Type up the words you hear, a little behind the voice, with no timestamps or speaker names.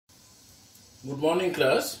Good morning,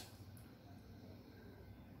 class.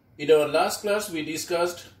 In our last class, we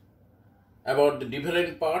discussed about the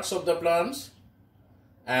different parts of the plants,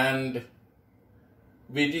 and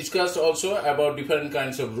we discussed also about different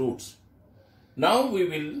kinds of roots. Now we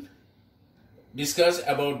will discuss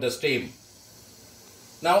about the stem.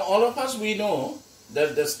 Now all of us, we know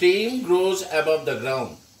that the stem grows above the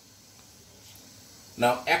ground.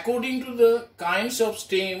 Now according to the kinds of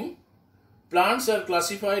stem, plants are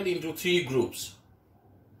classified into three groups.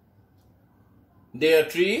 They are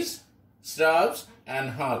trees, shrubs and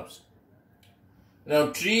herbs. Now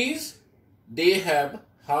trees, they have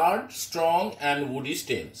hard, strong and woody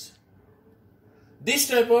stems. This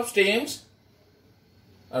type of stems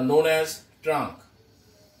are known as trunk.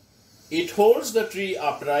 It holds the tree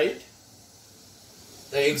upright.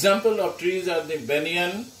 The example of trees are the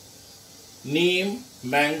banyan, neem,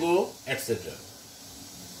 mango, etc.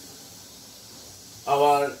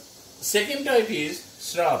 Our second type is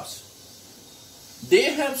shrubs.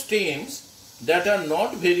 They have stems that are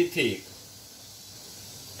not very thick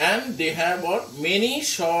and they have many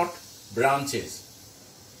short branches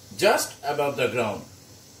just above the ground.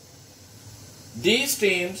 These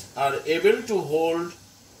stems are able to hold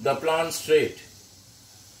the plant straight.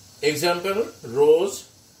 Example, rose,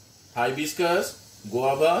 hibiscus,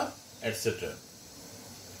 guava, etc.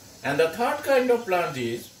 And the third kind of plant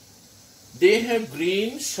is they have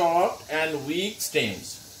green, short and weak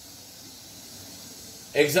stems.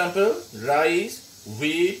 Example, rice,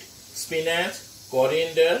 wheat, spinach,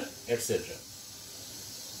 coriander, etc.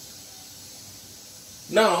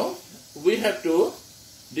 Now we have to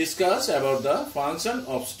discuss about the function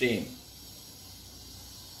of stem.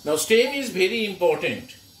 Now stem is very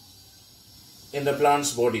important in the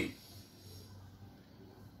plant's body.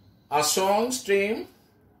 A strong stem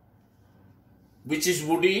which is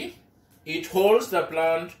woody, it holds the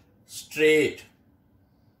plant straight.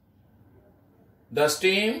 The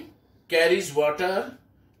stem carries water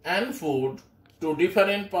and food to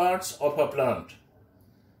different parts of a plant.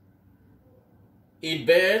 It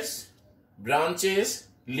bears branches,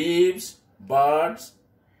 leaves, buds,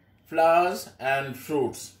 flowers and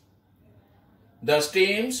fruits. The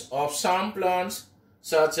stems of some plants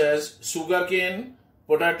such as sugarcane,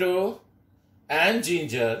 potato and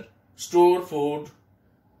ginger store food.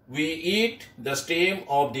 We eat the stem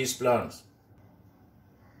of these plants.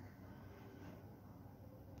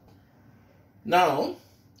 Now,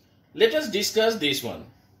 let us discuss this one.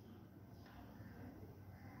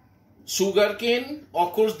 Sugarcane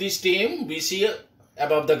occurs the stem we see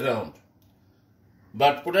above the ground.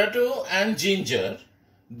 But potato and ginger,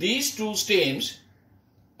 these two stems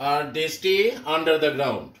they stay under the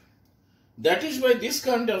ground. That is why this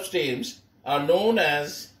kind of stems are known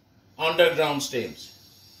as underground stems.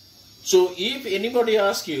 So if anybody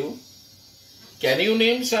asks you, can you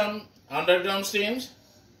name some underground stems?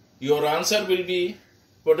 Your answer will be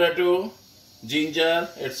potato, ginger,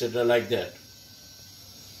 etc. like that.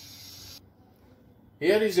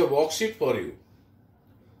 Here is a worksheet for you.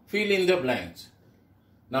 Fill in the blanks.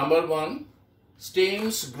 Number 1.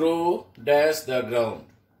 Stems grow dash the ground.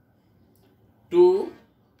 2.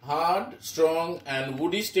 Hard, strong and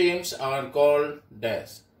woody stems are called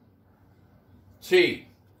dash. 3.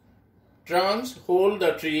 Trunks hold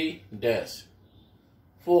the tree dash.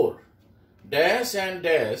 4. Dash and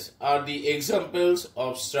dash are the examples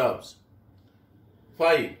of shrubs.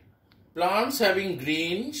 5. Plants having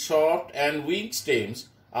green, short and weak stems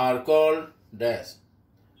are called dash.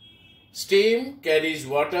 Stem carries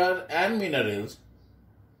water and minerals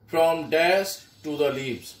from dash to the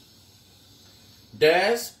leaves.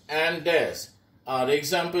 Dash and dash are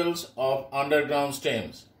examples of underground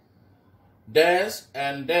stems. Dash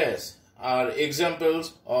and dash are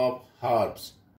examples of herbs.